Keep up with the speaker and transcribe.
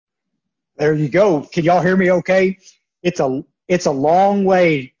There you go. Can y'all hear me okay? It's a long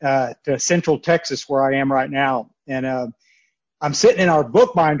way to Central Texas where I am right now. And I'm sitting in our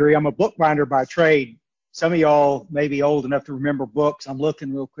bookbindery. I'm a bookbinder by trade. Some of y'all may be old enough to remember books. I'm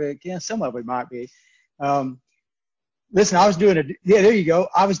looking real quick. Yeah, some of it might be. Um, Listen, yeah, there you go.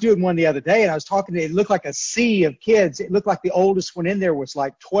 I was doing one the other day and I was talking to, it looked like a sea of kids. It looked like the oldest one in there was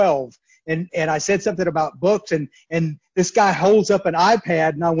like 12. And I said something about books and this guy holds up an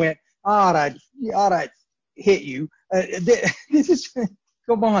iPad and I went, ought to hit you. This is,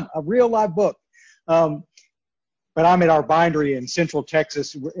 come on, a real live book. Um, but I'm at our bindery in Central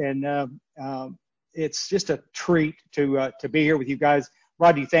Texas and it's just a treat to be here with you guys.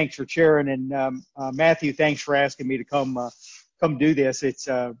 Rodney, thanks for sharing, and Matthew, thanks for asking me to come do this. It's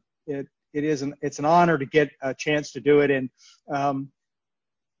an honor to get a chance to do it, um,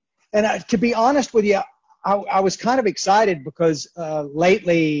 and to be honest with you, I was kind of excited because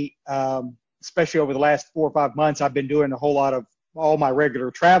lately, especially over the last 4 or 5 months, I've been doing a whole lot of all my regular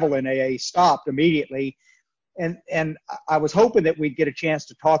travel in AA stopped immediately. And I was hoping that we'd get a chance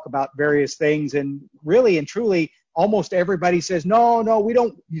to talk about various things. And really and truly, almost everybody says, no,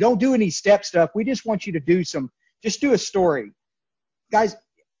 you don't do any step stuff. We just want you to just do a story. Guys,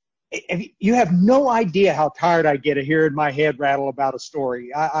 you have no idea how tired I get of hearing my head rattle about a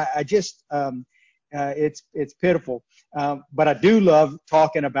story. I just, it's pitiful. But I do love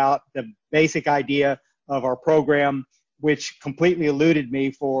talking about the basic idea of our program, which completely eluded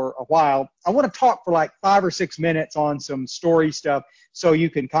me for a while. I want to talk for like 5 or 6 minutes on some story stuff so you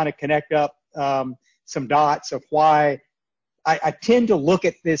can kind of connect up some dots of why I tend to look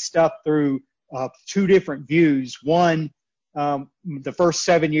at this stuff through two different views. One, the first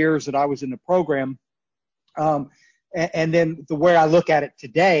 7 years that I was in the program, and then the way I look at it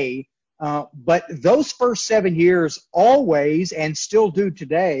today. But those first 7 years always, and still do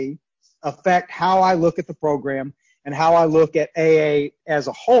today, affect how I look at the program and how I look at AA as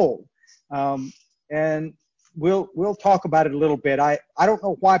a whole. And we'll talk about it a little bit. I don't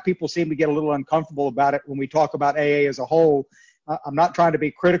know why people seem to get a little uncomfortable about it when we talk about AA as a whole. I'm not trying to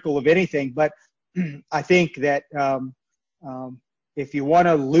be critical of anything, but I think that if you want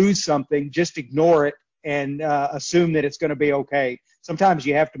to lose something, just ignore it and assume that it's going to be okay. Sometimes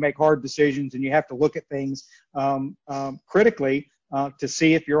you have to make hard decisions and you have to look at things critically to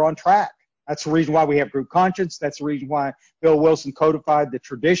see if you're on track. That's the reason why we have group conscience. That's the reason why Bill Wilson codified the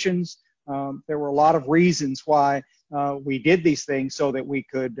traditions. There were a lot of reasons why we did these things so that we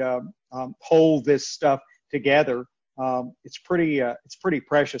could hold this stuff together. It's pretty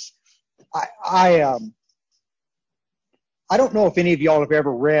precious. I don't know if any of y'all have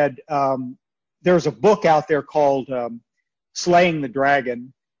ever read. There's a book out there called Slaying the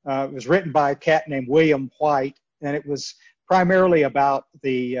Dragon. It was written by a cat named William White, and it was primarily about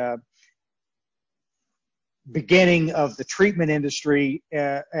the beginning of the treatment industry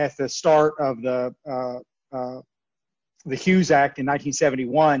at the start of the Hughes Act in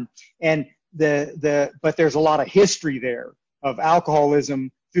 1971, and but there's a lot of history there of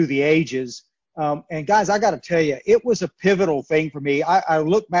alcoholism through the ages. And guys, I got to tell you, it was a pivotal thing for me. I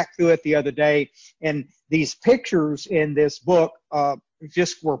looked back through it the other day, and these pictures in this book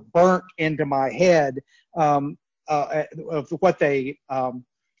just were burnt into my head of what they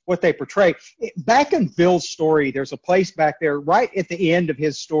portray. Back in Bill's story, there's a place back there right at the end of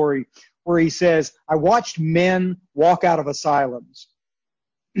his story where he says, I watched men walk out of asylums.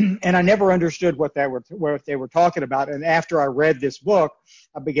 And I never understood what they were talking about. And after I read this book,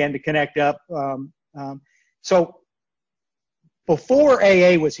 I began to connect up. So before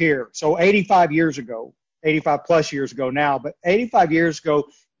AA was here, so 85 years ago, 85 plus years ago now, but 85 years ago,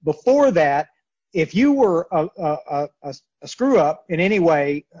 before that, if you were a screw up in any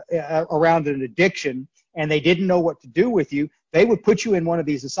way around an addiction and they didn't know what to do with you, they would put you in one of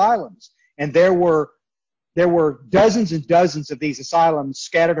these asylums. And there were dozens and dozens of these asylums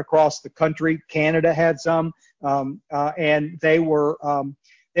scattered across the country. Canada had some, and they were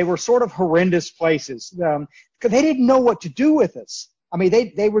sort of horrendous places because they didn't know what to do with us. I mean, they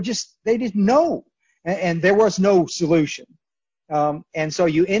didn't know, and there was no solution. And so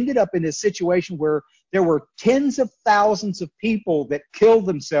you ended up in this situation where there were tens of thousands of people that killed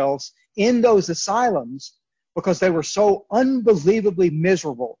themselves in those asylums because they were so unbelievably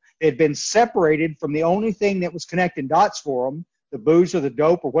miserable. They had been separated from the only thing that was connecting dots for them, the booze or the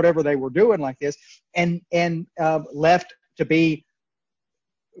dope or whatever they were doing like this, and left to be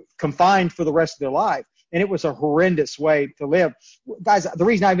confined for the rest of their life. And it was a horrendous way to live. Guys, the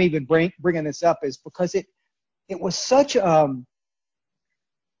reason I'm even bringing this up is because it was such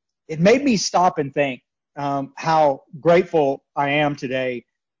it made me stop and think how grateful I am today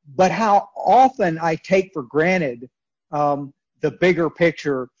but how often I take for granted the bigger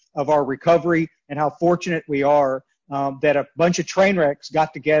picture of our recovery, and how fortunate we are that a bunch of train wrecks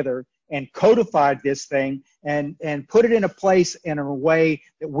got together and codified this thing and put it in a place and in a way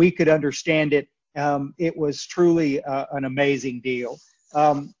that we could understand it. It was truly an amazing deal.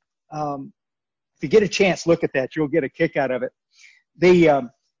 If you get a chance, look at that. You'll get a kick out of it.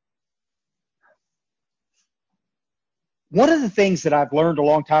 One of the things that I've learned a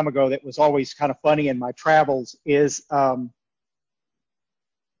long time ago that was always kind of funny in my travels is how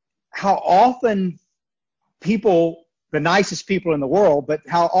often people, the nicest people in the world, but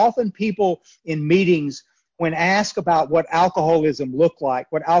how often people in meetings, when asked about what alcoholism looked like,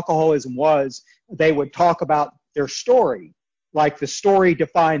 what alcoholism was, they would talk about their story, like the story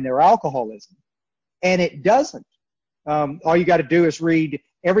defined their alcoholism. And it doesn't. All you got to do is read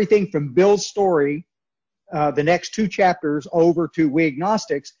everything from Bill's story, the next 2 chapters, over to We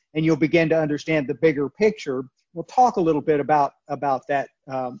Agnostics, and you'll begin to understand the bigger picture. We'll talk a little bit about that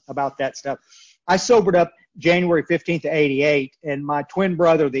stuff. I sobered up January 15th of 88, and my twin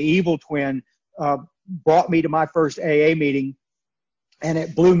brother, the evil twin, brought me to my first AA meeting, and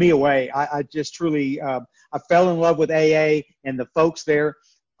it blew me away. I just truly, I fell in love with AA and the folks there.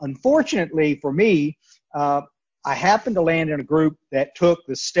 Unfortunately for me, I happened to land in a group that took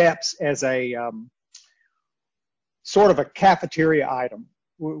the steps as a sort of a cafeteria item.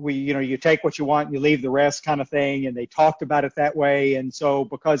 You take what you want and you leave the rest kind of thing, and they talked about it that way. And so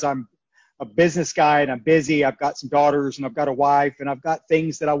because I'm a business guy and I'm busy, I've got some daughters and I've got a wife and I've got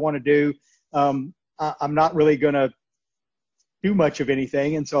things that I want to do, I'm not really going to do much of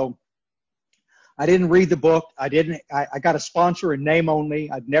anything. And so I didn't read the book. I got a sponsor in name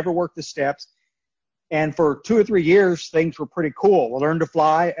only. I'd never worked the steps. And for 2 or 3 years, things were pretty cool. I learned to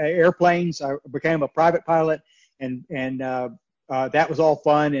fly airplanes. I became a private pilot, and that was all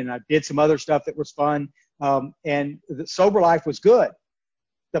fun. And I did some other stuff that was fun. And the sober life was good.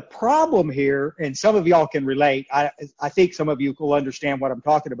 The problem here, and some of y'all can relate, I think some of you will understand what I'm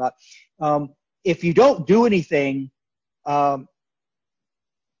talking about. If you don't do anything,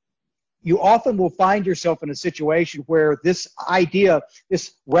 you often will find yourself in a situation where this idea,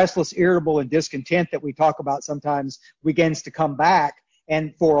 this restless, irritable, and discontent that we talk about sometimes begins to come back.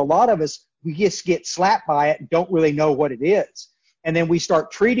 And for a lot of us, we just get slapped by it and don't really know what it is. And then we start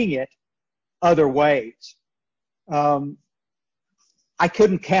treating it other ways. I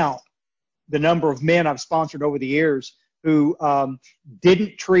couldn't count the number of men I've sponsored over the years who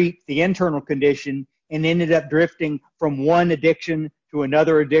didn't treat the internal condition and ended up drifting from one addiction to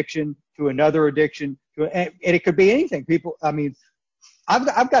another addiction to another addiction. And it could be anything. People, I mean,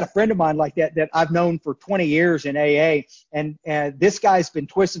 I've got a friend of mine like that I've known for 20 years in AA, and this guy's been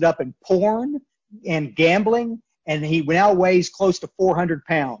twisted up in porn and gambling, and he now weighs close to 400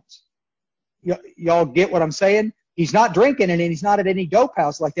 pounds. Y'all get what I'm saying? He's not drinking and he's not at any dope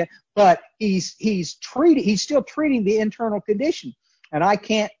house like that, but he's still treating the internal condition. And I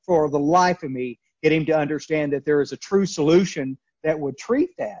can't for the life of me get him to understand that there is a true solution that would treat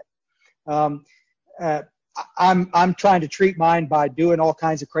that. I'm trying to treat mine by doing all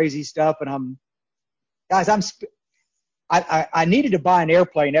kinds of crazy stuff, and I needed to buy an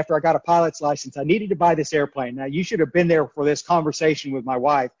airplane after I got a pilot's license. I needed to buy this airplane. Now, you should have been there for this conversation with my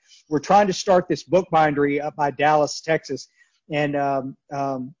wife. We're trying to start this book bindery up by Dallas, Texas, and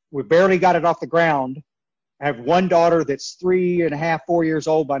we barely got it off the ground. I have one daughter that's 3.5, 4 years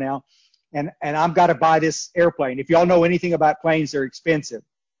old by now, and I've got to buy this airplane. If y'all know anything about planes, they're expensive.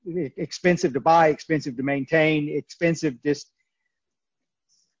 Expensive to buy, expensive to maintain, expensive just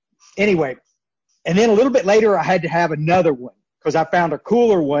anyway. And then a little bit later, I had to have another one because I found a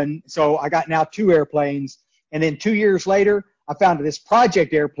cooler one. So I got now 2 airplanes. And then 2 years later, I found this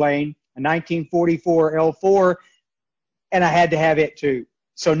project airplane, a 1944 L4, and I had to have it too.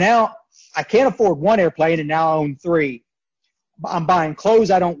 So now I can't afford one airplane, and now I own 3. I'm buying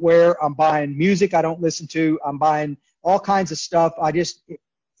clothes I don't wear. I'm buying music I don't listen to. I'm buying all kinds of stuff.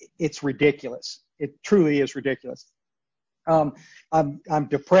 It's ridiculous. It truly is ridiculous. I'm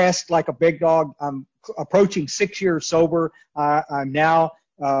depressed like a big dog. I'm approaching 6 years sober. I'm now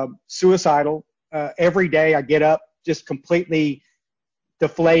suicidal. Every day I get up just completely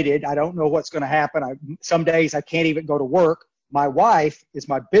deflated. I don't know what's going to happen. Some days I can't even go to work. My wife is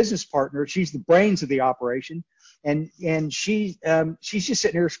my business partner. She's the brains of the operation, and she's just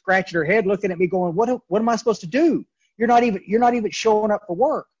sitting here scratching her head, looking at me, going, "What am I supposed to do? You're not even showing up for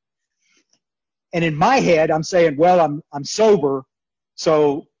work." And in my head, I'm saying, "Well, I'm sober,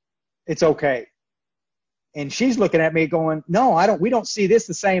 so it's okay." And she's looking at me, going, "No, we don't see this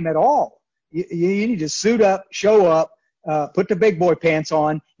the same at all. You need to suit up, show up, put the big boy pants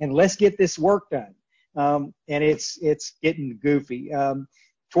on and let's get this work done. And it's getting goofy.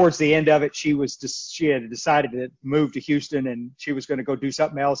 Towards the end of it, she had decided to move to Houston and she was going to go do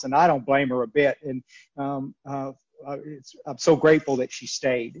something else. And I don't blame her a bit. And I'm so grateful that she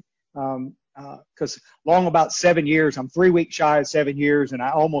stayed. Because long about 7 years, I'm 3 weeks shy of 7 years, and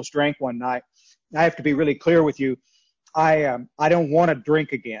I almost drank one night. I have to be really clear with you. I don't want to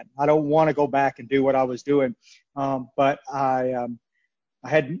drink again. I don't want to go back and do what I was doing. But I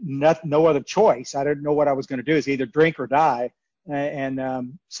had no other choice. I didn't know what I was going to do. It's either drink or die.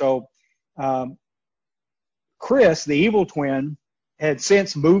 So Chris, the evil twin, had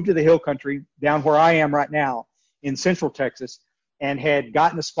since moved to the hill country down where I am right now in Central Texas, and had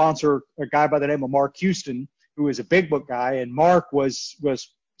gotten to sponsor a guy by the name of Mark Houston, who is a big book guy. And Mark was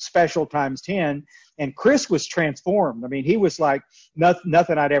special times 10. And Chris was transformed. I mean, he was like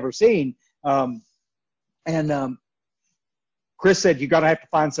nothing I'd ever seen. Chris said, you're going to have to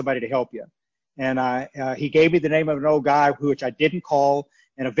find somebody to help you. And he gave me the name of an old guy, which I didn't call.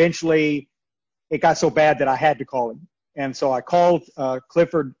 And eventually it got so bad that I had to call him. And so I called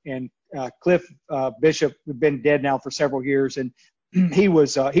Clifford, and Cliff Bishop, who'd been dead now for several years. And he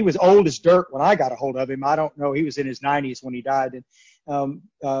was old as dirt when I got a hold of him. I don't know. He was in his 90s when he died. And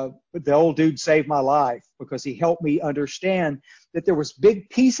but the old dude saved my life because he helped me understand that there was big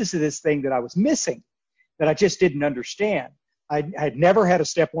pieces of this thing that I was missing, that I just didn't understand. I had never had a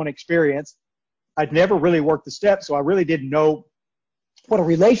step one experience. I'd never really worked the steps, so I really didn't know what a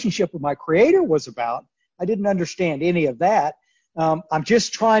relationship with my Creator was about. I didn't understand any of that. I'm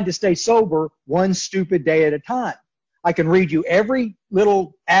just trying to stay sober one stupid day at a time. I can read you every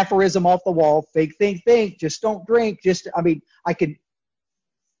little aphorism off the wall. Think, just don't drink.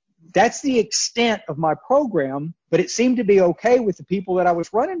 That's the extent of my program, but it seemed to be okay with the people that I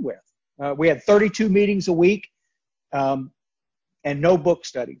was running with. We had 32 meetings a week, and no book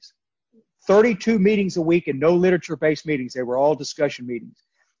studies. 32 meetings a week and no literature-based meetings. They were all discussion meetings.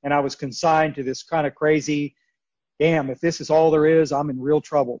 And I was consigned to this kind of crazy, damn, if this is all there is, I'm in real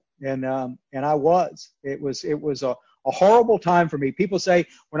trouble. And I was. It was a horrible time for me. People say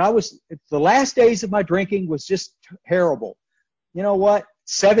the last days of my drinking was just terrible. You know what?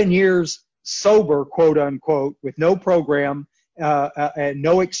 7 years sober, quote unquote, with no program and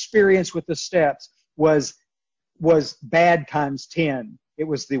no experience with the steps was bad times 10. It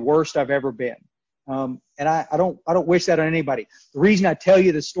was the worst I've ever been. And I don't wish that on anybody. The reason I tell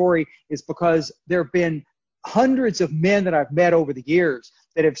you the story is because there have been hundreds of men that I've met over the years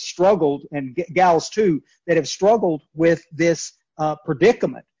that have struggled, and gals too, that have struggled with this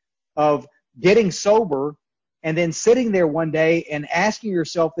predicament of getting sober and then sitting there one day and asking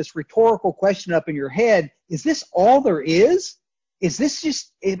yourself this rhetorical question up in your head: is this all there is? Is this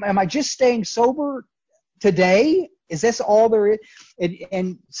just, am I just staying sober today? Is this all there is?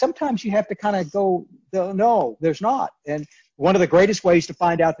 And sometimes you have to kind of go, no, there's not. And one of the greatest ways to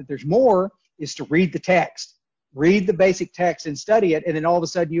find out that there's more is to read the text. Read the basic text and study it, and then all of a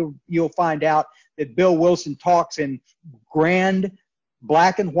sudden you'll find out that Bill Wilson talks in grand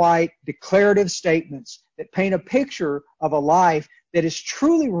black and white declarative statements that paint a picture of a life that is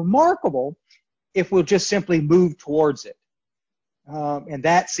truly remarkable if we'll just simply move towards it. And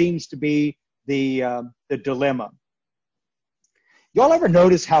that seems to be the dilemma. Y'all ever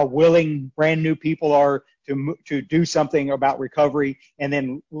notice how willing brand new people are to do something about recovery, and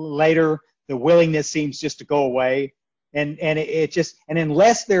then later the willingness seems just to go away? And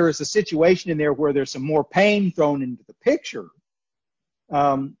unless there is a situation in there where there's some more pain thrown into the picture,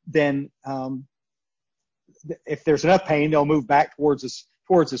 then if there's enough pain, they'll move back towards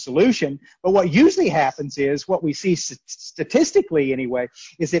a solution. But what usually happens is, what we see statistically anyway,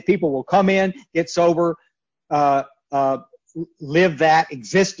 is that people will come in, get sober, live that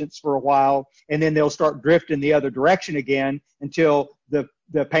existence for a while, and then they'll start drifting the other direction again until the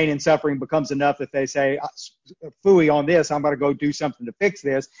pain and suffering becomes enough that they say, phooey on this, I'm going to go do something to fix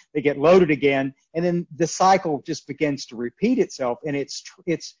this. They get loaded again, and then the cycle just begins to repeat itself, and it's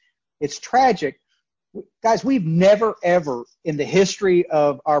tragic. Guys, we've never, ever in the history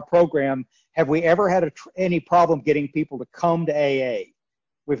of our program have we ever had any problem getting people to come to AA.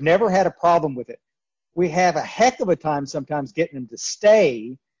 We've never had a problem with it. We have a heck of a time sometimes getting them to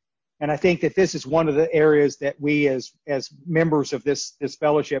stay. And I think that this is one of the areas that we as members of this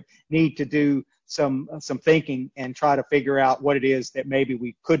fellowship need to do some thinking and try to figure out what it is that maybe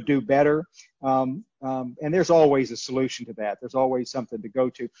we could do better. And there's always a solution to that. There's always something to go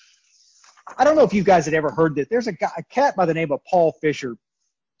to. I don't know if you guys had ever heard that. There's a cat by the name of Paul Fisher.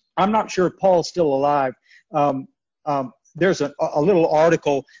 I'm not sure if Paul's still alive. there's a little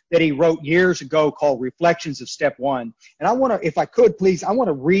article that he wrote years ago called Reflections of Step One. And I want to, if I could, please, I want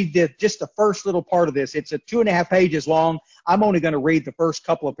to read just the first little part of this. It's a 2.5 pages long. I'm only going to read the first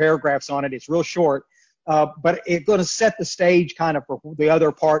couple of paragraphs on it. It's real short, but it's going to set the stage kind of for the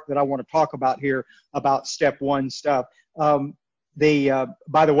other part that I want to talk about here about Step One stuff. By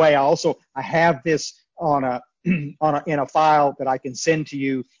the way, I have this in a file that I can send to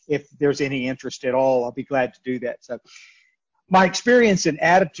you if there's any interest at all. I'll be glad to do that. So my experience and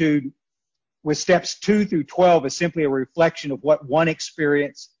attitude with steps 2 through 12 is simply a reflection of what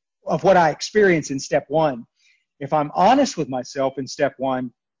I experience in step 1. If I'm honest with myself in step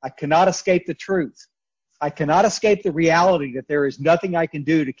 1, I cannot escape the truth. I cannot escape the reality that there is nothing I can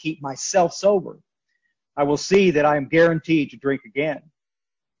do to keep myself sober. I will see that I am guaranteed to drink again.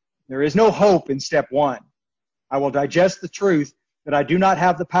 There is no hope in step 1. I will digest the truth that I do not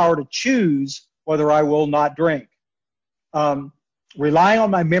have the power to choose whether I will not drink. Relying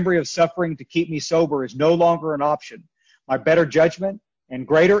on my memory of suffering to keep me sober is no longer an option. My better judgment and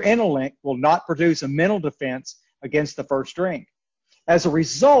greater intellect will not produce a mental defense against the first drink. As a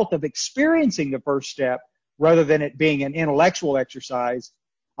result of experiencing the first step, rather than it being an intellectual exercise,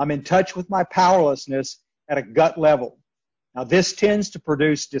 I'm in touch with my powerlessness at a gut level. Now, this tends to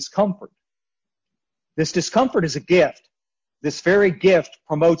produce discomfort. This discomfort is a gift. This very gift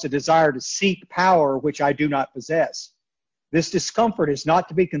promotes a desire to seek power which I do not possess. This discomfort is not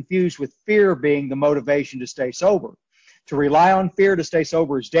to be confused with fear being the motivation to stay sober. To rely on fear to stay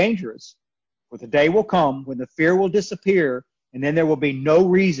sober is dangerous, but the day will come when the fear will disappear, and then there will be no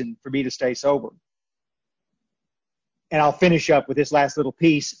reason for me to stay sober. And I'll finish up with this last little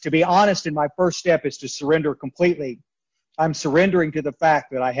piece. To be honest, in my first step is to surrender completely. I'm surrendering to the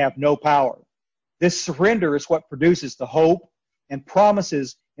fact that I have no power. This surrender is what produces the hope and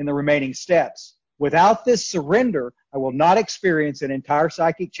promises in the remaining steps. Without this surrender, I will not experience an entire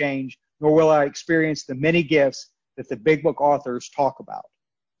psychic change, nor will I experience the many gifts that the Big Book authors talk about.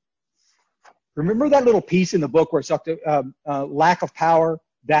 Remember that little piece in the book where it's talked lack of power?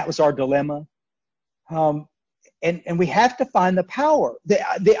 That was our dilemma. And we have to find the power.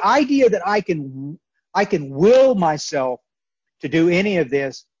 The idea that I can will myself to do any of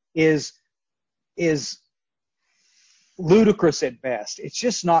this is ludicrous at best. It's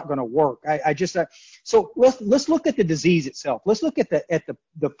just not going to work. So let's look at the disease itself. Let's look at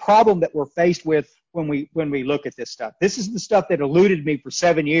the problem that we're faced with when we look at this stuff. This is the stuff that eluded me for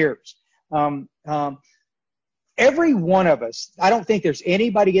 7 years. Every one of us, I don't think there's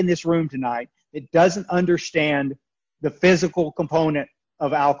anybody in this room tonight that doesn't understand the physical component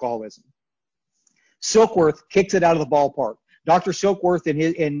of alcoholism. Silkworth kicks it out of the ballpark. Dr. Silkworth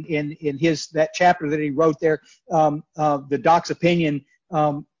in his that chapter that he wrote there, the Doc's Opinion,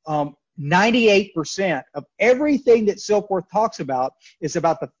 98% of everything that Silkworth talks about is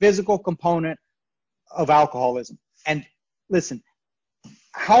about the physical component of alcoholism. And listen,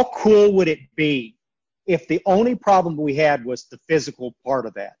 how cool would it be if the only problem we had was the physical part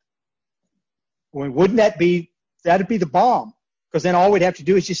of that? Well, that'd be the bomb, because then all we'd have to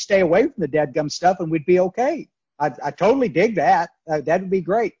do is just stay away from the dadgum stuff and we'd be okay. I totally dig that. That would be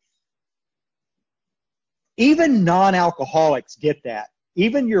great. Even non-alcoholics get that.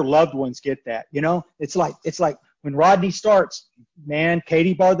 Even your loved ones get that. You know, it's like when Rodney starts, man,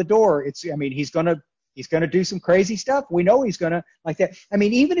 Katie barred the door. He's gonna do some crazy stuff. We know he's gonna like that. I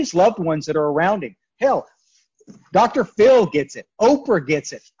mean, even his loved ones that are around him. Hell, Dr. Phil gets it. Oprah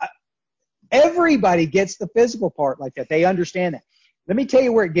gets it. Everybody gets the physical part like that. They understand that. Let me tell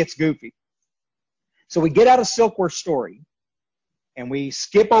you where it gets goofy. So we get out of Silkworth's story, and we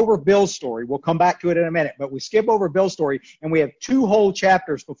skip over Bill's story. We'll come back to it in a minute, but we skip over Bill's story, and we have 2 whole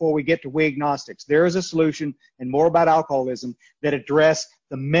chapters before we get to We Agnostics. There is a solution and more about alcoholism that address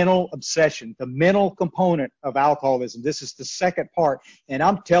the mental obsession, the mental component of alcoholism. This is the second part, and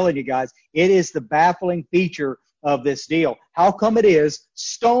I'm telling you guys, it is the baffling feature of this deal. How come it is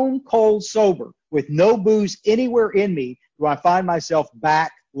stone cold sober with no booze anywhere in me do I find myself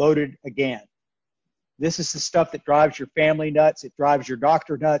back loaded again? This is the stuff that drives your family nuts. It drives your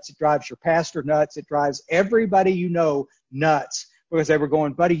doctor nuts. It drives your pastor nuts. It drives everybody you know nuts, because they were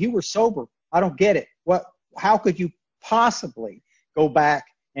going, buddy, you were sober. I don't get it. How could you possibly go back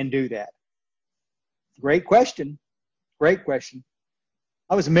and do that? Great question. Great question.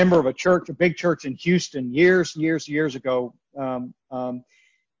 I was a member of a big church in Houston years ago.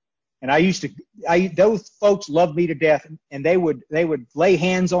 And those folks loved me to death, and they would lay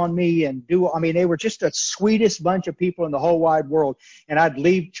hands on me and they were just the sweetest bunch of people in the whole wide world. And I'd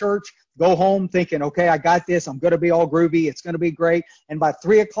leave church, go home thinking, okay, I got this. I'm going to be all groovy. It's going to be great. And by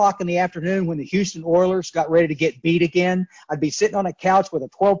 3:00 in the afternoon, when the Houston Oilers got ready to get beat again, I'd be sitting on a couch with a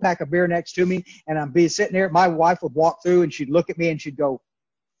 12-pack of beer next to me, and I'd be sitting there. My wife would walk through, and she'd look at me, and she'd go,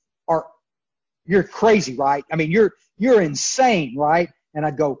 "You're crazy, right? I mean, you're insane, right?" And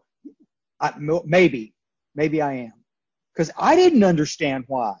I'd go, maybe I am, because I didn't understand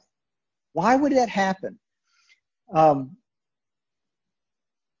why. Why would that happen?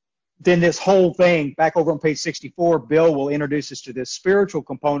 Then this whole thing, back over on page 64, Bill will introduce us to this spiritual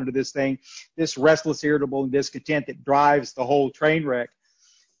component of this thing, this restless, irritable, and discontent that drives the whole train wreck.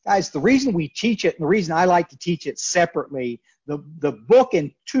 Guys, the reason we teach it, and the reason I like to teach it separately, the book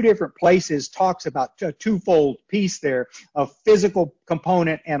in two different places talks about a twofold piece there, a physical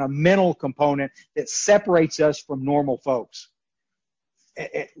component and a mental component that separates us from normal folks,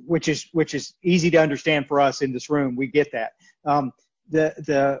 which is easy to understand for us in this room. We get that.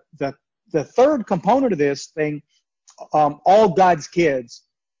 The third component of this thing, all God's kids,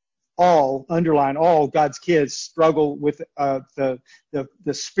 underline all God's kids struggle with the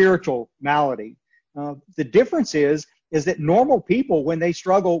spiritual malady. The difference is that normal people, when they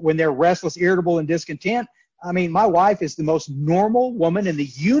struggle, when they're restless, irritable, and discontent, I mean, my wife is the most normal woman in the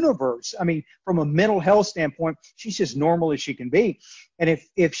universe. I mean, from a mental health standpoint, she's just normal as she can be. And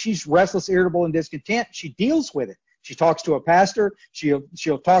if she's restless, irritable, and discontent, she deals with it. She talks to a pastor. She'll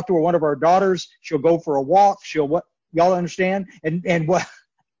talk to one of our daughters. She'll go for a walk. Y'all understand? And what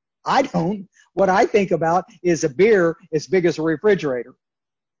I don't, what I think about is a beer as big as a refrigerator.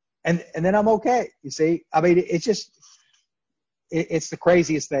 And then I'm okay. You see, I mean, it's the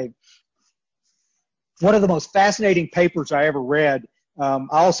craziest thing. One of the most fascinating papers I ever read. I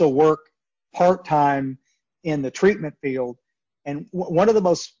also work part-time in the treatment field. And one of the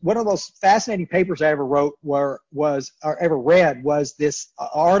most fascinating papers I ever read was this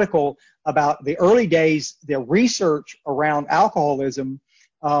article about the early days, the research around alcoholism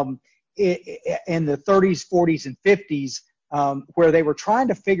in the 30s, 40s, and 50s, where they were trying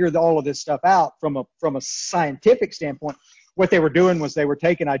to figure all of this stuff out from a scientific standpoint. What they were doing was they were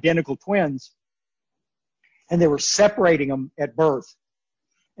taking identical twins and they were separating them at birth.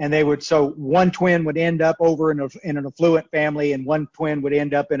 And so one twin would end up over in an affluent family, and one twin would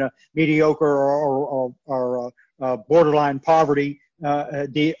end up in a mediocre or borderline poverty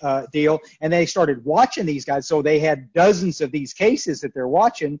deal. And they started watching these guys. So they had dozens of these cases that they're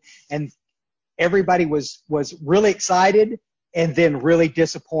watching, and everybody was really excited and then really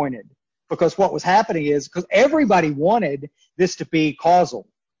disappointed, because what was happening is, because everybody wanted this to be causal.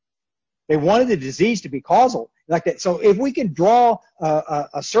 They wanted the disease to be causal like that. So if we can draw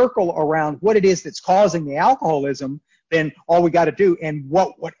a circle around what it is that's causing the alcoholism, then all we got to do, and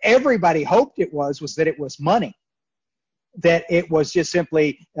what everybody hoped it was that it was money, that it was just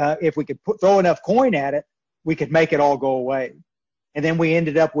simply, if we could throw enough coin at it, we could make it all go away. And then we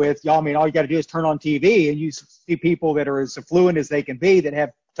ended up with, all you got to do is turn on TV and you see people that are as affluent as they can be, that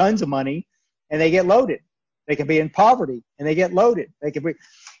have tons of money, and they get loaded. They can be in poverty and they get loaded.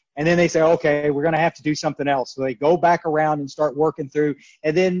 And then they say, okay, we're going to have to do something else. So they go back around and start working through.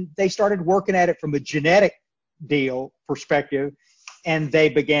 And then they started working at it from a genetic perspective, and they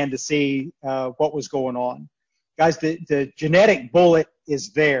began to see what was going on. Guys, the genetic bullet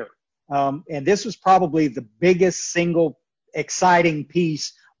is there. And this was probably the biggest single exciting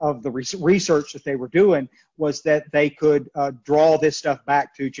piece of the research that they were doing, was that they could draw this stuff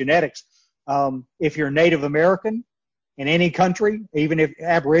back to genetics. If you're Native American, in any country, even if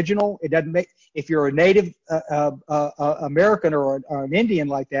Aboriginal, it doesn't make. If you're a Native American or an Indian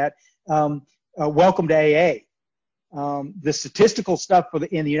like that, welcome to AA. The statistical stuff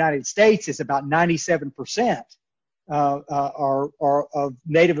in the United States is about 97% of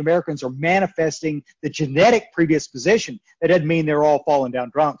Native Americans are manifesting the genetic predisposition. That doesn't mean they're all falling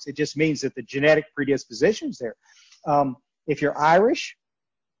down drunks. It just means that the genetic predisposition is there. If you're Irish,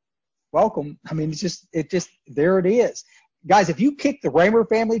 welcome. I mean, there it is. Guys, if you kick the Raymer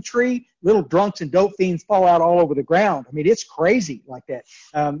family tree, little drunks and dope fiends fall out all over the ground. I mean, it's crazy like that.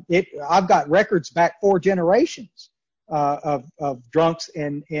 I've got records back 4 generations of drunks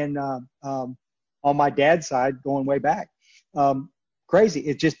on my dad's side, going way back. Crazy.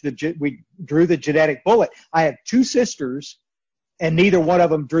 It's just we drew the genetic bullet. I have 2 sisters, and neither one of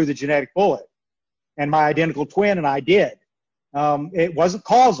them drew the genetic bullet. And my identical twin and I did. It wasn't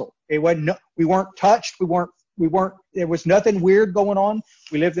causal. We weren't touched. There was nothing weird going on.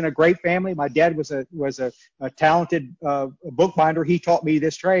 We lived in a great family. My dad was a talented bookbinder. He taught me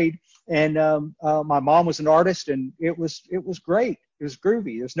this trade. And my mom was an artist, and it was great. It was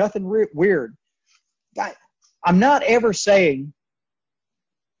groovy. There's nothing weird. I'm not ever saying,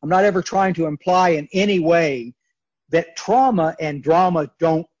 I'm not ever trying to imply in any way that trauma and drama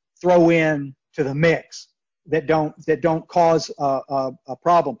don't throw in to the mix, that don't cause a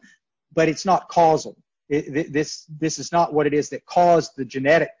problem, but it's not causal. This is not what it is that caused the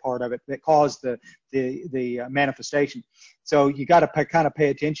genetic part of it, that caused the manifestation. So you got to kind of pay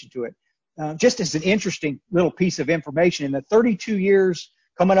attention to it. Just as an interesting little piece of information, in the 32 years,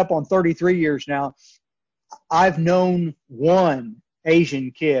 coming up on 33 years now, I've known one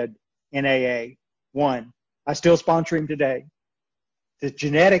Asian kid in AA. One. I still sponsor him today. The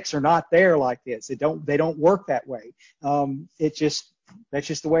genetics are not there like this. They don't work that way. That's just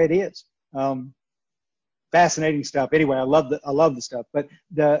the way it is. Fascinating stuff. Anyway, I love the stuff. But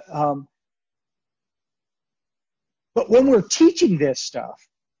when we're teaching this stuff,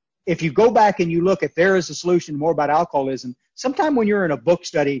 if you go back and you look at There Is a Solution, more about alcoholism, sometime when you're in a book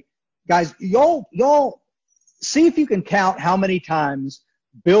study, guys, y'all see if you can count how many times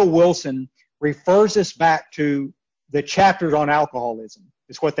Bill Wilson refers us back to the chapters on alcoholism,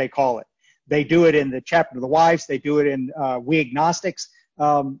 is what they call it. They do it in the chapter of the wives. They do it in We Agnostics.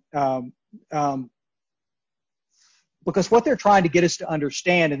 Because what they're trying to get us to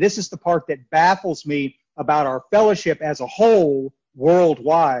understand, and this is the part that baffles me about our fellowship as a whole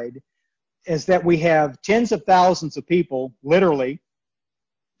worldwide, is that we have tens of thousands of people, literally,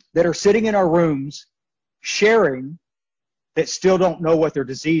 that are sitting in our rooms sharing, that still don't know what their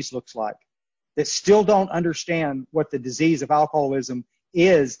disease looks like, that still don't understand what the disease of alcoholism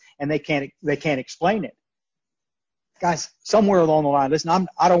is, and they can't explain it. Guys, somewhere along the line, listen, I'm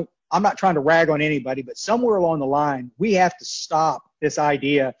not trying to rag on anybody, but somewhere along the line, we have to stop this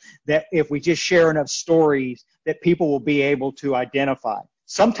idea that if we just share enough stories that people will be able to identify.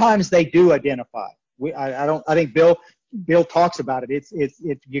 Sometimes they do identify. I think Bill talks about it. It's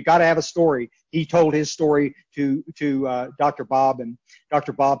you got to have a story. He told his story to Dr. Bob, and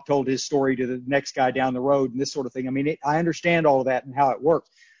Dr. Bob told his story to the next guy down the road, and this sort of thing. I mean, I understand all of that and how it works.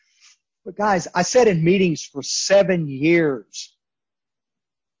 But guys, I sat in meetings for 7 years,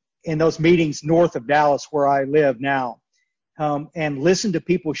 in those meetings north of Dallas where I live now, and listened to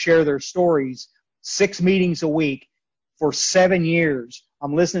people share their stories. 6 meetings a week for 7 years.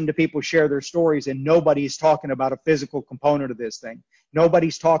 I'm listening to people share their stories, and nobody's talking about a physical component of this thing.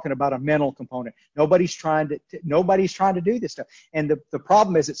 Nobody's talking about a mental component. Nobody's trying to do this stuff. And the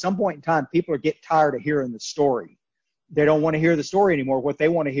problem is, at some point in time, people get tired of hearing the story. They don't want to hear the story anymore. What they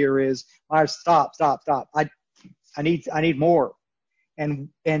want to hear is, stop. I need more. And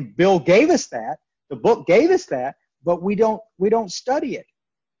Bill gave us that. The book gave us that, but we don't study it.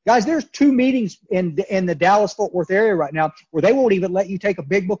 Guys, there's 2 meetings in the Dallas-Fort Worth area right now where they won't even let you take a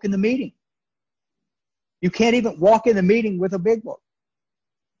big book in the meeting. You can't even walk in the meeting with a big book.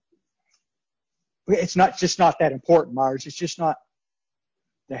 It's just not that important, Myers. It's just not.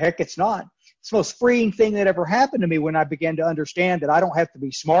 The heck it's not. It's the most freeing thing that ever happened to me when I began to understand that I don't have to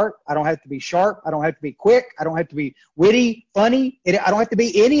be smart. I don't have to be sharp. I don't have to be quick. I don't have to be witty, funny. I don't have to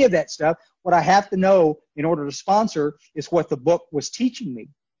be any of that stuff. What I have to know in order to sponsor is what the book was teaching me.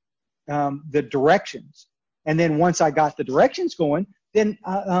 The directions. And then once I got the directions going, then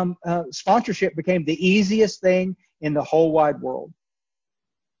sponsorship became the easiest thing in the whole wide world.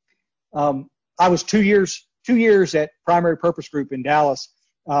 I was 2 years at Primary Purpose Group in Dallas,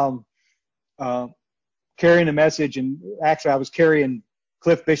 carrying the message, and actually I was carrying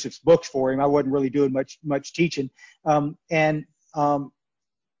Cliff Bishop's books for him. I wasn't really doing much teaching.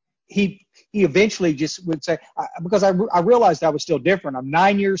 He eventually just would say, because I realized I was still different. I'm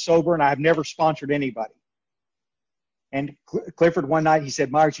 9 years sober, and I have never sponsored anybody. And Clifford, one night, he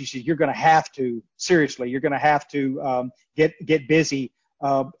said, Myers, you're going to have to, seriously, you're going to have to get busy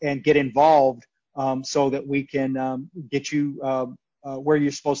and get involved so that we can get you where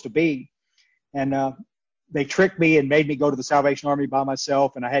you're supposed to be. And they tricked me and made me go to the Salvation Army by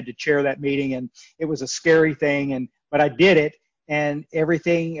myself, and I had to chair that meeting, and it was a scary thing, but I did it. And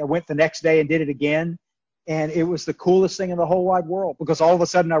everything, I went the next day and did it again. And it was the coolest thing in the whole wide world, because all of a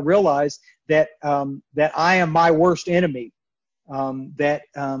sudden I realized that I am my worst enemy. Y'all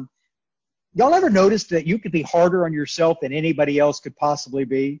ever noticed that you could be harder on yourself than anybody else could possibly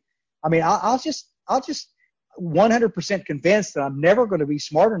be? I mean, I'll just 100% convinced that I'm never going to be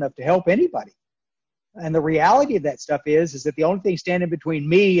smart enough to help anybody. And the reality of that stuff is that the only thing standing between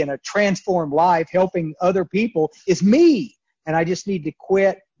me and a transformed life, helping other people, is me. And I just need to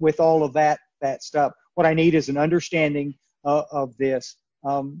quit with all of that stuff. What I need is an understanding of this.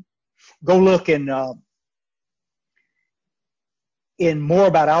 Go look in in more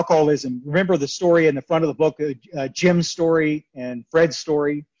about alcoholism. Remember the story in the front of the book, Jim's story and Fred's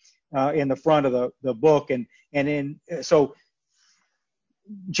story in the front of the book. So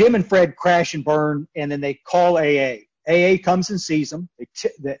Jim and Fred crash and burn, and then they call AA. AA comes and sees them.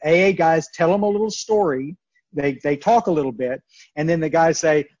 The AA guys tell them a little story. They talk a little bit, and then the guys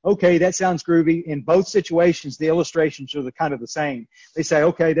say, okay, that sounds groovy. In both situations, the illustrations are kind of the same. They say,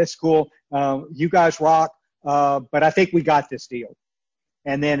 okay, that's cool. You guys rock, but I think we got this deal.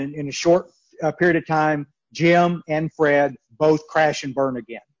 And then in a short period of time, Jim and Fred both crash and burn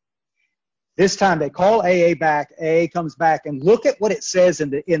again. This time they call AA back. AA comes back, and look at what it says in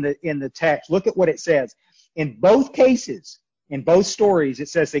the text. Look at what it says. In both cases, in both stories, it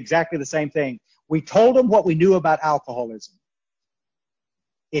says exactly the same thing. We told them what we knew about alcoholism.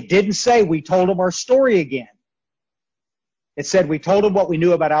 It didn't say we told them our story again. It said we told them what we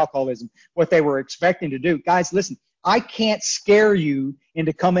knew about alcoholism, what they were expecting to do. Guys, listen, I can't scare you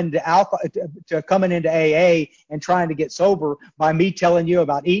into coming into AA and trying to get sober by me telling you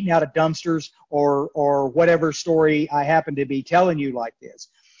about eating out of dumpsters or whatever story I happen to be telling you like this.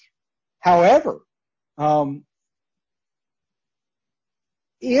 However,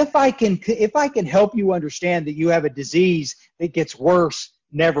 if I can help you understand that you have a disease that gets worse,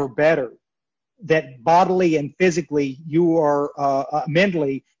 never better, that bodily and physically you are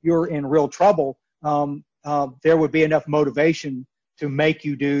mentally you're in real trouble, there would be enough motivation to make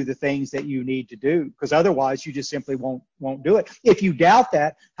you do the things that you need to do, because otherwise you just simply won't do it. If you doubt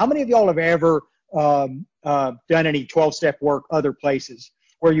that, how many of y'all have ever done any 12-step work other places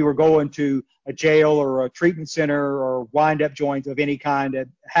where you were going to a jail or a treatment center or wind-up joint of any kind, a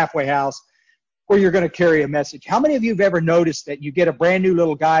halfway house, where you're going to carry a message? How many of you have ever noticed that you get a brand new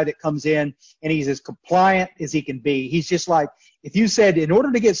little guy that comes in and he's as compliant as he can be? He's just like, if you said, in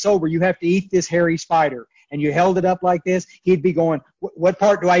order to get sober, you have to eat this hairy spider, and you held it up like this, he'd be going, what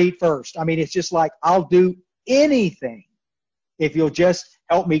part do I eat first? I mean, it's just like, I'll do anything if you'll just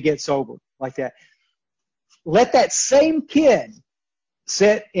help me get sober, like that. Let that same kid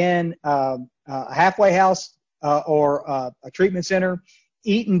sit in a halfway house or a treatment center,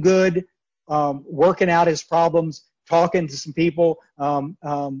 eating good, working out his problems, talking to some people.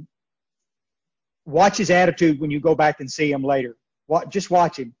 Watch his attitude when you go back and see him later. Just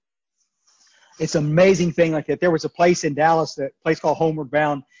watch him. It's an amazing thing like that. There was a place in Dallas, a place called Homeward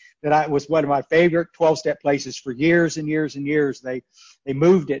Bound, that was one of my favorite 12-step places for years and years and years. They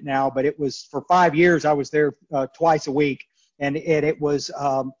moved it now, but it was for 5 years. I was there twice a week, and it was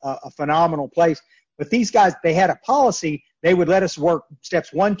a phenomenal place. But these guys, they had a policy. They would let us work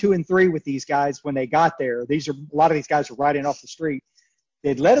steps 1, 2, and 3 with these guys when they got there. A lot of these guys are right in off the street.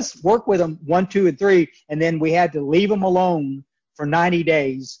 They'd let us work with them 1, 2, and 3, and then we had to leave them alone for 90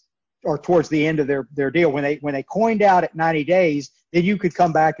 days or towards the end of their deal. When they coined out at 90 days, then you could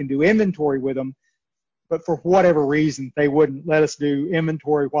come back and do inventory with them. But for whatever reason, they wouldn't let us do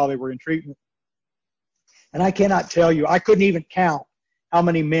inventory while they were in treatment. And I cannot tell you, I couldn't even count how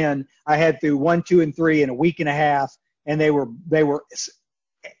many men I had through 1, 2, and 3 in a week and a half. And they were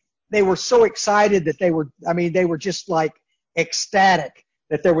so excited that they were just like ecstatic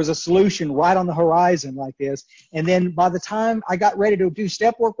that there was a solution right on the horizon like this. And then by the time I got ready to do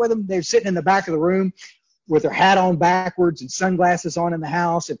step work with them, they're sitting in the back of the room with their hat on backwards and sunglasses on in the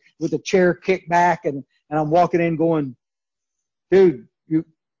house and with the chair kicked back. And I'm walking in going, dude, you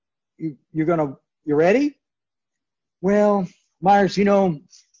ready? Well, Myers,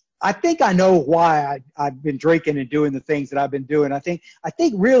 I think I know why I've been drinking and doing the things that I've been doing. I think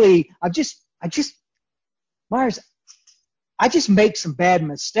really Myers, I just make some bad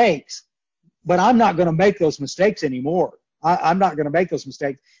mistakes, but I'm not going to make those mistakes anymore. I'm not going to make those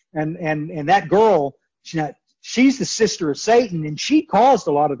mistakes. And that girl, she's the sister of Satan, and she caused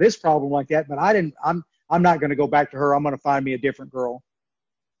a lot of this problem like that. But I'm not going to go back to her. I'm going to find me a different girl.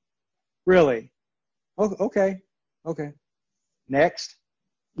 Really? Okay. Next.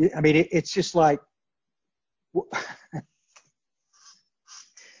 I mean, it's just like,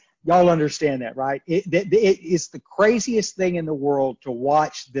 y'all understand that, right? It's the craziest thing in the world to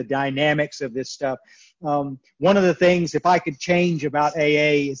watch the dynamics of this stuff. One of the things, if I could change about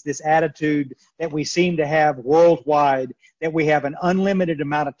AA, is this attitude that we seem to have worldwide, that we have an unlimited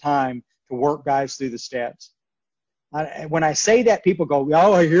amount of time to work guys through the steps. When I say that, people go,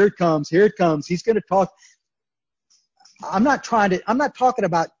 oh, here it comes. He's going to talk. I'm not talking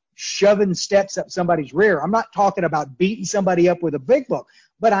about shoving steps up somebody's rear. I'm not talking about beating somebody up with a big book.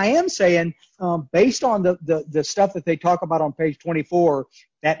 But I am saying, based on the stuff that they talk about on page 24,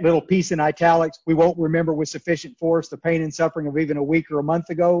 that little piece in italics, we won't remember with sufficient force the pain and suffering of even a week or a month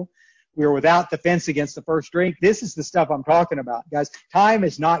ago. We were without defense against the first drink. This is the stuff I'm talking about, guys. Time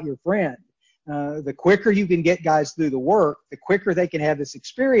is not your friend. The quicker you can get guys through the work, the quicker they can have this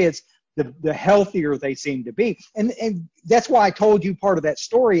experience, the healthier they seem to be. And that's why I told you part of that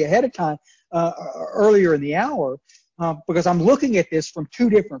story ahead of time, earlier in the hour, because I'm looking at this from two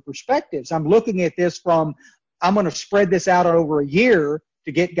different perspectives. I'm looking at this from, I'm going to spread this out over a year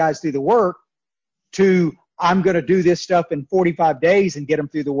to get guys through the work, to I'm going to do this stuff in 45 days and get them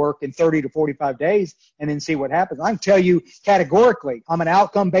through the work in 30 to 45 days and then see what happens. I can tell you categorically, I'm an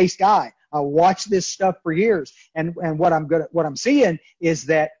outcome-based guy. I watch this stuff for years, and what I'm seeing is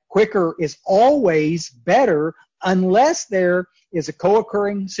that quicker is always better, unless there is a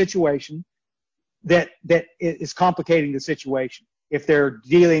co-occurring situation that is complicating the situation. If they're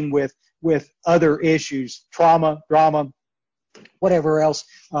dealing with other issues, trauma, drama, whatever else,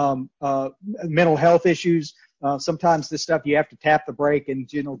 mental health issues. Sometimes this stuff you have to tap the brake and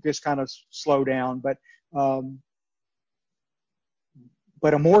just kind of slow down. But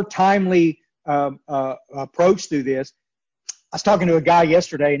a more timely approach through this. I was talking to a guy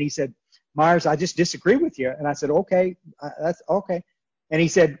yesterday, and he said, "Myers, I just disagree with you." And I said, "Okay, that's okay." And he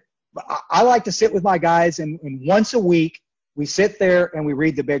said, "I like to sit with my guys, and once a week we sit there and we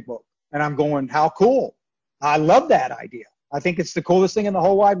read the big book." And I'm going, "How cool! I love that idea. I think it's the coolest thing in the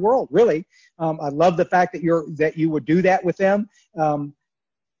whole wide world, really." I love the fact that you would do that with them.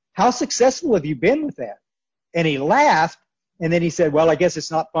 How successful have you been with that? And he laughed, and then he said, "Well, I guess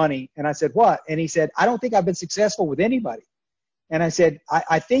it's not funny." And I said, "What?" And he said, "I don't think I've been successful with anybody." And I said,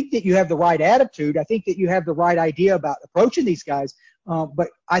 I think that you have the right attitude. I think that you have the right idea about approaching these guys. But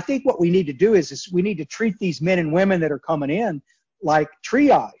I think what we need to do is we need to treat these men and women that are coming in like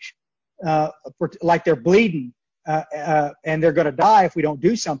triage, like they're bleeding. And they're going to die if we don't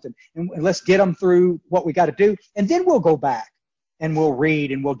do something. And let's get them through what we got to do. And then we'll go back and we'll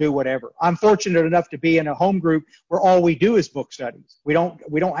read and we'll do whatever. I'm fortunate enough to be in a home group where all we do is book studies. We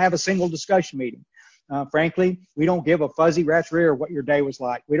don't have a single discussion meeting. Frankly, we don't give a fuzzy rat's rear what your day was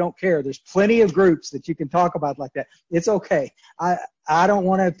like. We don't care. There's plenty of groups that you can talk about like that. It's okay. I don't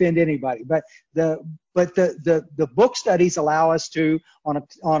want to offend anybody, but the book studies allow us to, on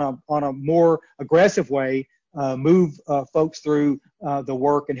a more aggressive way, move folks through the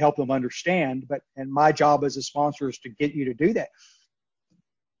work and help them understand. And my job as a sponsor is to get you to do that.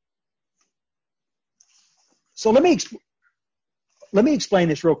 So let me explain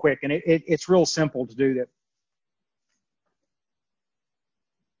this real quick, and it's real simple to do that.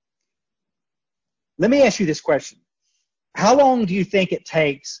 Let me ask you this question. How long do you think it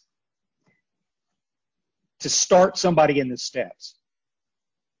takes to start somebody in the steps?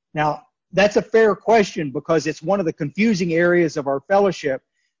 Now, that's a fair question because it's one of the confusing areas of our fellowship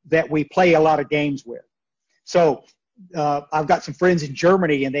that we play a lot of games with. So I've got some friends in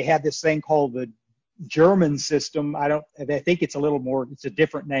Germany, and they have this thing called the German system. I think it's a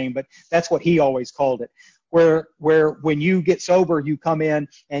different name, but that's what he always called it, where when you get sober, you come in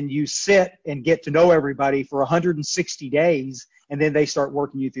and you sit and get to know everybody for 160 days, and then they start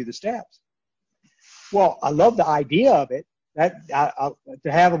working you through the steps. Well, I love the idea of it,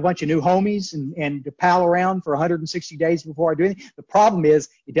 to have a bunch of new homies and to pal around for 160 days before I do anything. The problem is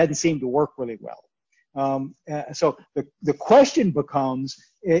it doesn't seem to work really well. So the question becomes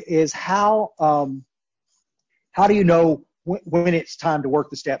is how do you know when it's time to work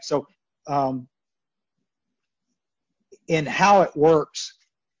the steps? So in how it works,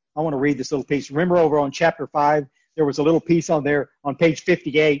 I want to read this little piece. Remember over on chapter 5, there was a little piece on there on page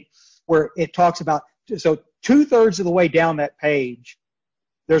 58 where it talks about, so 2/3 of the way down that page,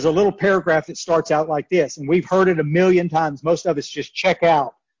 there's a little paragraph that starts out like this, and we've heard it a million times. Most of us just check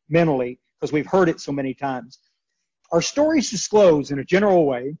out mentally because we've heard it so many times. Our stories disclose in a general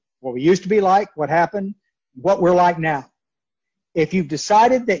way what we used to be like, what happened, what we're like now. If you've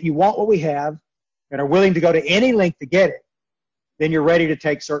decided that you want what we have and are willing to go to any length to get it, then you're ready to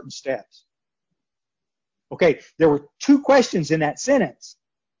take certain steps. Okay, there were 2 questions in that sentence.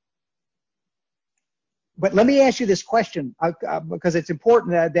 But let me ask you this question because it's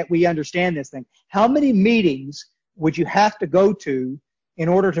important that we understand this thing. How many meetings would you have to go to in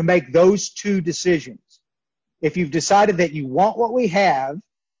order to make those 2 decisions? If you've decided that you want what we have,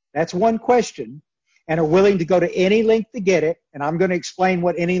 that's one question, and are willing to go to any length to get it, and I'm going to explain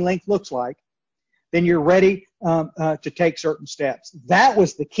what any length looks like, then you're ready to take certain steps. That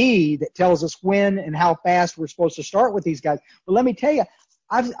was the key that tells us when and how fast we're supposed to start with these guys. But let me tell you,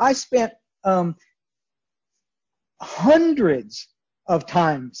 I spent hundreds of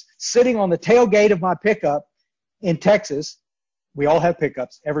times sitting on the tailgate of my pickup in Texas. We all have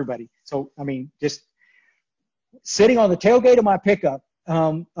pickups, everybody. So, I mean, just sitting on the tailgate of my pickup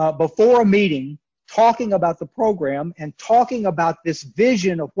before a meeting, talking about the program and talking about this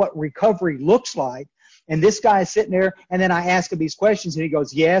vision of what recovery looks like. And this guy is sitting there, and then I ask him these questions, and he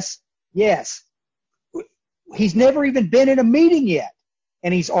goes, yes, yes. He's never even been in a meeting yet,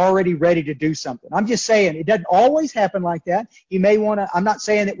 and he's already ready to do something. I'm just saying, it doesn't always happen like that. He may want to, I'm not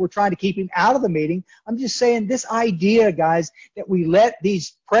saying that we're trying to keep him out of the meeting. I'm just saying this idea, guys, that we let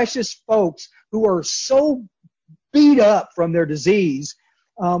these precious folks who are so beat up from their disease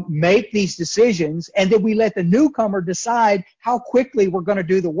make these decisions, and then we let the newcomer decide how quickly we're going to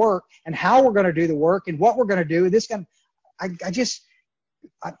do the work and how we're going to do the work and what we're going to do. This kind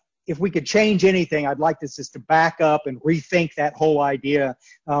of, if we could change anything, I'd like this just to back up and rethink that whole idea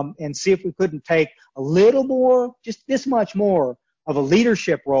and see if we couldn't take a little more, just this much more of a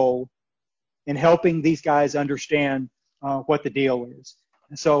leadership role in helping these guys understand what the deal is.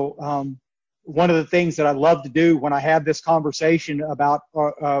 And so one of the things that I love to do when I have this conversation about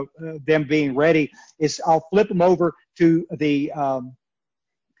them being ready is I'll flip them over to the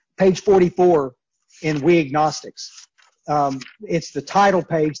page 44 in We Agnostics. It's the title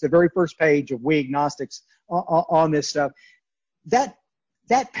page, the very first page of We Agnostics on this stuff. That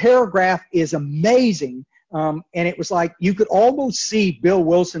paragraph is amazing. And it was like you could almost see Bill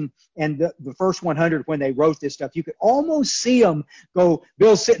Wilson and the first 100 when they wrote this stuff. You could almost see them go,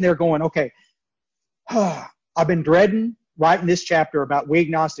 Bill's sitting there going, okay, I've been dreading writing this chapter about We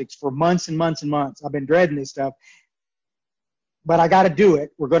Agnostics for months and months and months. I've been dreading this stuff. But I got to do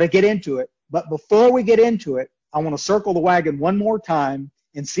it. We're going to get into it. But before we get into it, I want to circle the wagon one more time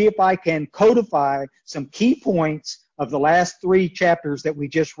and see if I can codify some key points of the last 3 chapters that we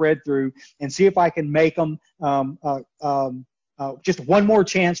just read through and see if I can make them just one more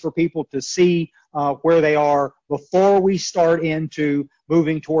chance for people to see where they are before we start into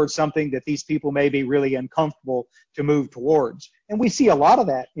moving towards something that these people may be really uncomfortable to move towards. And we see a lot of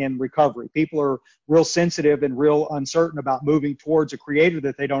that in recovery. People are real sensitive and real uncertain about moving towards a creator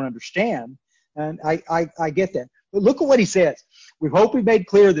that they don't understand. And I get that. But look at what he says. We hope we made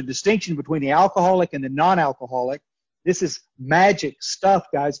clear the distinction between the alcoholic and the non-alcoholic. This is magic stuff,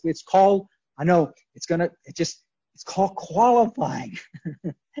 guys. It's called, I know, it's called qualifying.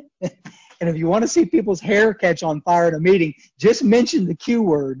 And if you want to see people's hair catch on fire in a meeting, just mention the Q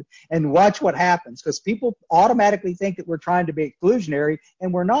word and watch what happens, because people automatically think that we're trying to be exclusionary,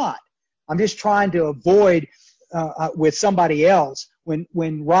 and we're not. I'm just trying to avoid with somebody else.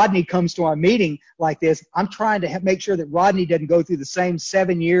 When Rodney comes to our meeting like this, I'm trying to make sure that Rodney doesn't go through the same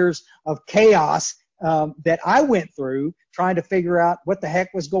 7 years of chaos that I went through trying to figure out what the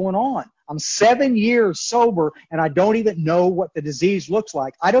heck was going on. I'm 7 years sober, and I don't even know what the disease looks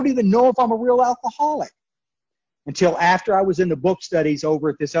like. I don't even know if I'm a real alcoholic until after I was in the book studies over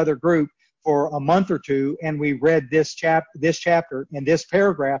at this other group for a month or two, and we read this chapter and this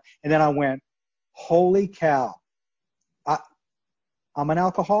paragraph, and then I went, holy cow, I'm an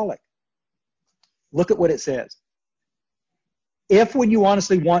alcoholic. Look at what it says. If when you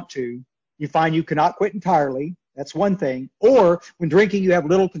honestly want to, you find you cannot quit entirely, that's one thing. Or when drinking, you have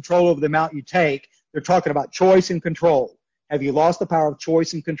little control over the amount you take. They're talking about choice and control. Have you lost the power of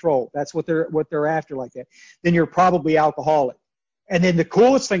choice and control? That's what they're after like that. Then you're probably alcoholic. And then the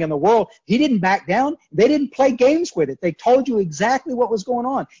coolest thing in the world, he didn't back down. They didn't play games with it. They told you exactly what was going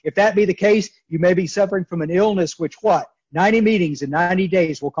on. If that be the case, you may be suffering from an illness which what? 90 meetings in 90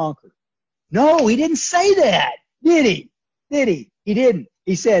 days will conquer. No, he didn't say that, did he? Did he? He didn't.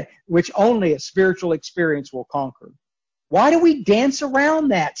 He said, which only a spiritual experience will conquer. Why do we dance around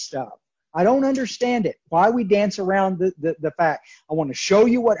that stuff? I don't understand it. Why we dance around the fact. I want to show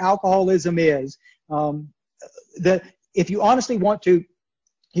you what alcoholism is. If you honestly want to,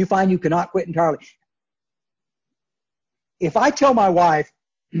 you find you cannot quit entirely. If I tell my wife,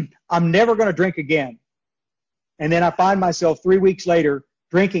 I'm never going to drink again, and then I find myself 3 weeks later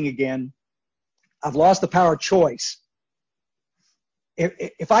drinking again, I've lost the power of choice.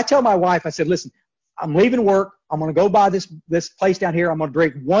 If I tell my wife, I said, listen, I'm leaving work. I'm going to go by this place down here. I'm going to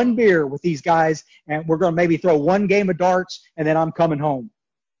drink 1 beer with these guys, and we're going to maybe throw 1 game of darts, and then I'm coming home.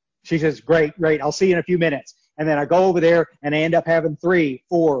 She says, great. I'll see you in a few minutes. And then I go over there, and I end up having 3,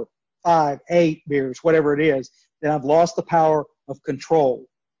 4, 5, 8 beers, whatever it is. Then I've lost the power of control.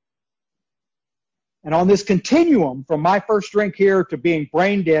 And on this continuum, from my first drink here to being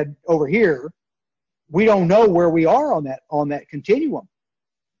brain dead over here, we don't know where we are on that continuum.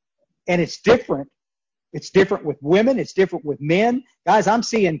 And it's different. It's different with women. It's different with men. Guys, I'm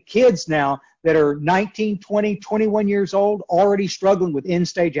seeing kids now that are 19, 20, 21 years old already struggling with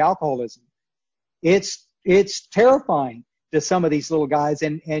end-stage alcoholism. It's terrifying. to some of these little guys,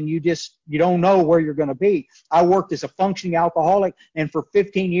 and you don't know where you're going to be. I worked as a functioning alcoholic, and for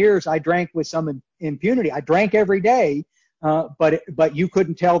 15 years I drank with some impunity. I drank every day, but you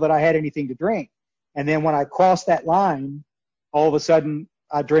couldn't tell that I had anything to drink. And then when I crossed that line, all of a sudden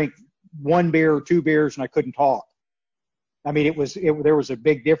I drank 1 beer or 2 beers and I couldn't talk. I mean, there was a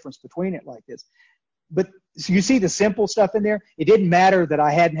big difference between it like this. But so you see the simple stuff in there. It didn't matter that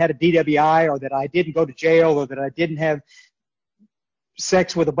I hadn't had a DWI, or that I didn't go to jail, or that I didn't have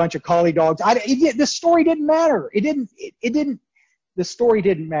sex with a bunch of collie dogs. The story didn't matter. The story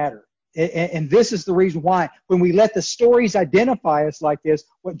didn't matter. And this is the reason why, when we let the stories identify us like this,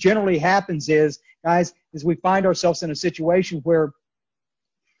 what generally happens is, guys, is we find ourselves in a situation where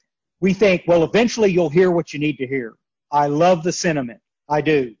we think, well, eventually you'll hear what you need to hear. I love the sentiment. I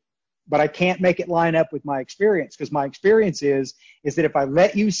do. But I can't make it line up with my experience, because my experience is that if I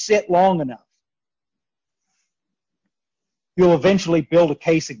let you sit long enough, you'll eventually build a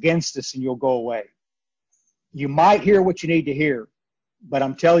case against us and you'll go away. You might hear what you need to hear, but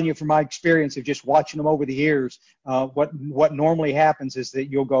I'm telling you from my experience of just watching them over the years, what normally happens is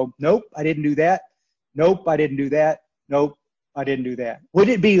that you'll go, nope, I didn't do that. Nope, I didn't do that. Nope, I didn't do that. Would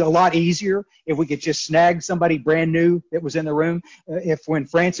it be a lot easier if we could just snag somebody brand new that was in the room? If when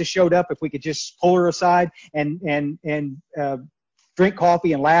Frances showed up, if we could just pull her aside and drink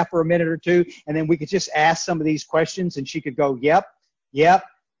coffee and laugh for a minute or two, and then we could just ask some of these questions and she could go, yep.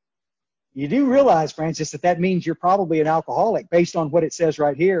 You do realize, Frances, that means you're probably an alcoholic based on what it says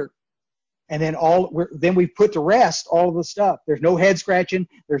right here. And then we've put to rest all of the stuff. There's no head scratching.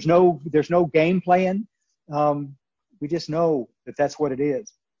 There's no game playing. We just know that that's what it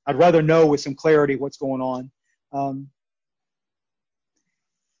is. I'd rather know with some clarity what's going on.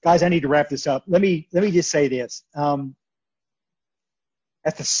 Guys, I need to wrap this up. Let me just say this.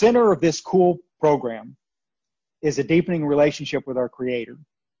 At the center of this cool program is a deepening relationship with our Creator.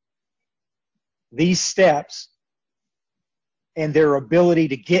 These steps and their ability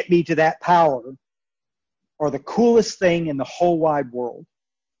to get me to that power are the coolest thing in the whole wide world.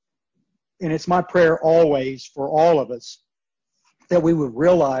 And it's my prayer always for all of us that we would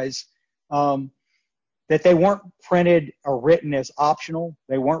realize that they weren't printed or written as optional.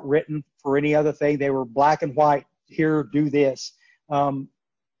 They weren't written for any other thing. They were black and white. Here, do this. And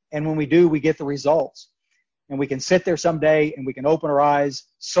when we do, we get the results. And we can sit there someday and we can open our eyes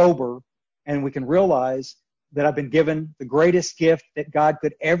sober, and we can realize that I've been given the greatest gift that God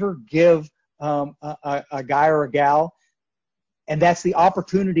could ever give a guy or a gal. And that's the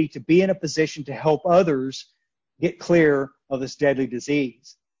opportunity to be in a position to help others get clear of this deadly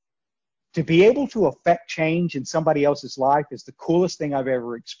disease. To be able to affect change in somebody else's life is the coolest thing I've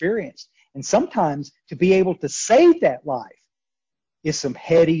ever experienced. And sometimes to be able to save that life is some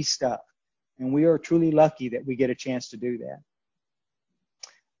heady stuff. And we are truly lucky that we get a chance to do that.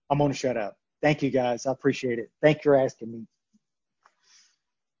 I'm going to shut up. Thank you, guys. I appreciate it. Thank you for asking me.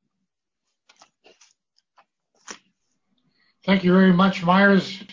 Thank you very much, Myers.